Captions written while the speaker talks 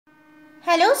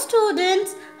Hello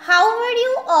students, how are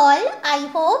you all? I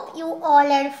hope you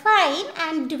all are fine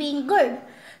and doing good.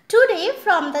 Today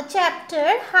from the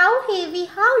chapter How Heavy,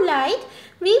 How Light,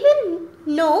 we will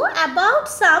know about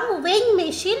some weighing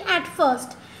machine at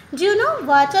first. Do you know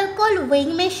what are called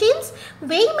weighing machines?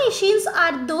 Weighing machines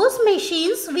are those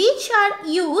machines which are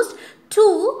used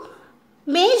to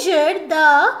measure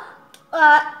the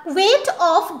weight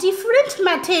of different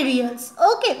materials.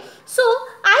 Okay, so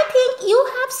I think you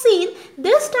have seen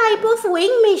this type of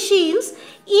weighing machines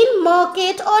in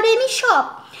market or any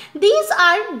shop. These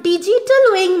are digital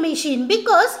weighing machine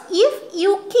because if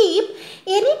you keep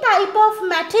any type of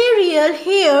material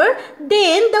here,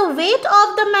 then the weight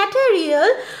of the material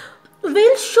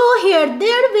will show here.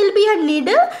 There will be a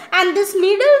needle and this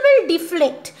needle will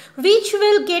deflect, which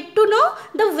will get to know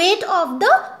the weight of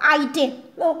the item.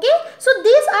 Okay, so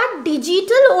these are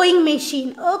digital weighing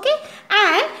machine. Okay,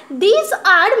 and these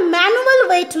are manual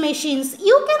weight machines.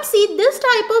 You can see this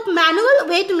type of manual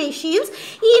weight machines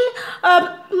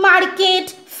in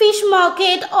market, fish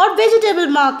market or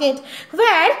vegetable market,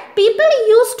 where people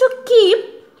used to keep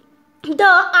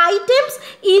the items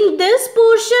in this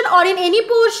portion or in any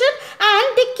portion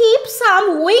and they keep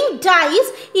some weighing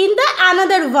dice in the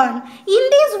another one. In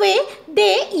this way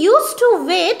they used to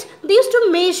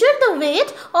measure the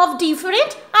weight of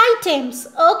different items.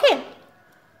 Okay,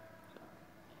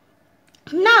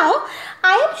 now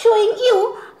I am showing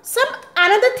you some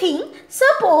another thing.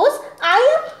 Suppose I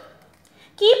am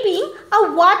keeping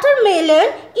a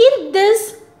watermelon in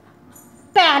this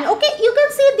pan. Okay, you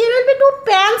can see there will be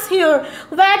two pans here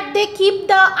where they keep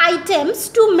the items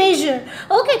to measure.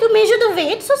 Okay, to measure the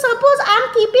weight. So suppose I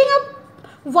am keeping a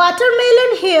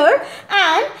watermelon here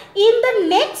and in the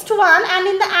next one and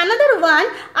in the another one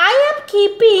I am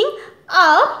keeping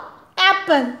a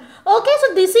apple. Okay,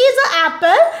 so this is an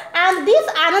apple and this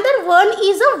another one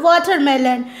is a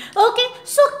watermelon. Okay,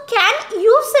 so can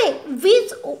you say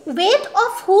which weight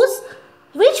of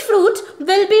which fruit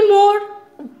will be more,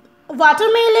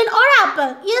 watermelon or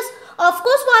apple? Yes, of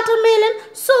course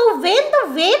watermelon. So when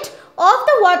the weight of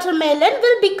the watermelon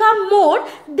will become more,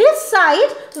 this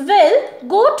side will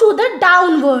go to the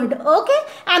downward. Okay,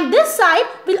 and this side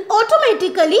will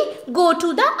automatically go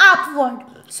to the upward.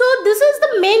 So this is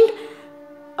the main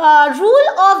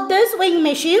rule of this weighing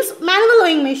machines, manual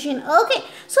weighing machine. Okay,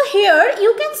 so here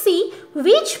you can see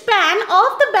which pan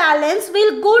of the balance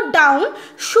will go down,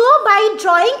 show by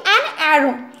drawing an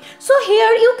arrow. So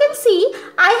here you can see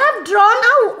I have drawn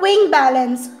a weighing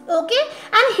balance. Okay,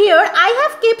 and here I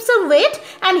have kept some weight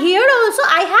and here also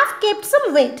I have kept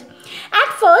some weight. At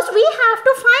first we have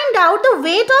to find out the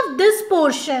weight of this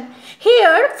portion.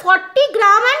 Here 40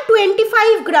 gram and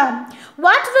 25 gram.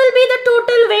 What will be the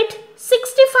total weight?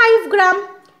 65 gram.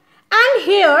 And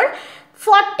here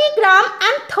 40 gram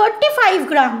and 35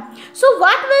 gram. So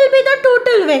what will be the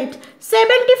total weight?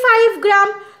 75 gram.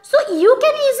 So you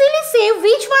can easily say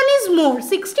which one is more,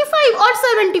 65 or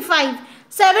 75?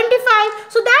 75.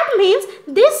 So that means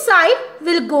this side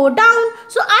will go down.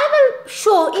 So I will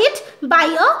show it by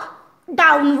a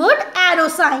downward arrow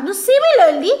sign. So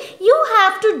similarly, you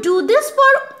have to do this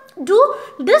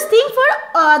thing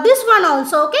for this one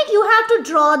also. Okay, you have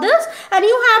to draw this and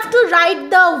you have to write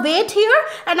the weight here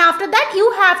and after that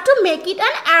you have to make it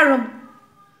an arrow.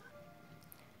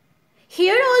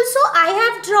 Here also I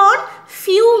have drawn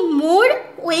few more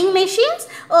weighing machines.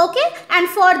 Okay, and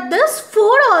for this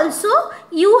 4 also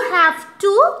you have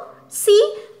to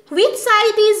see which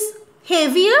side is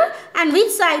heavier and which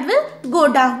side will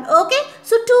go down. Okay,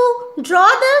 so to draw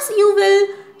this you will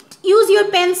use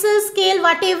your pencil, scale,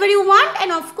 whatever you want,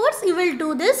 and of course you will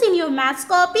do this in your maths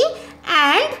copy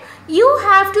and you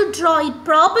have to draw it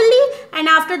properly and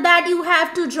after that you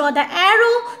have to draw the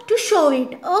arrow to show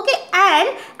it. Okay, and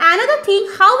another thing,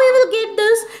 how we will get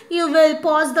this, you will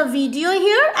pause the video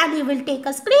here and you will take a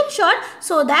screenshot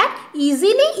so that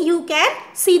easily you can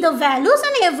see the values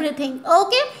and everything.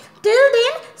 Okay, till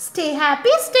then stay happy,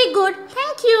 stay good.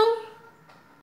 Thank you.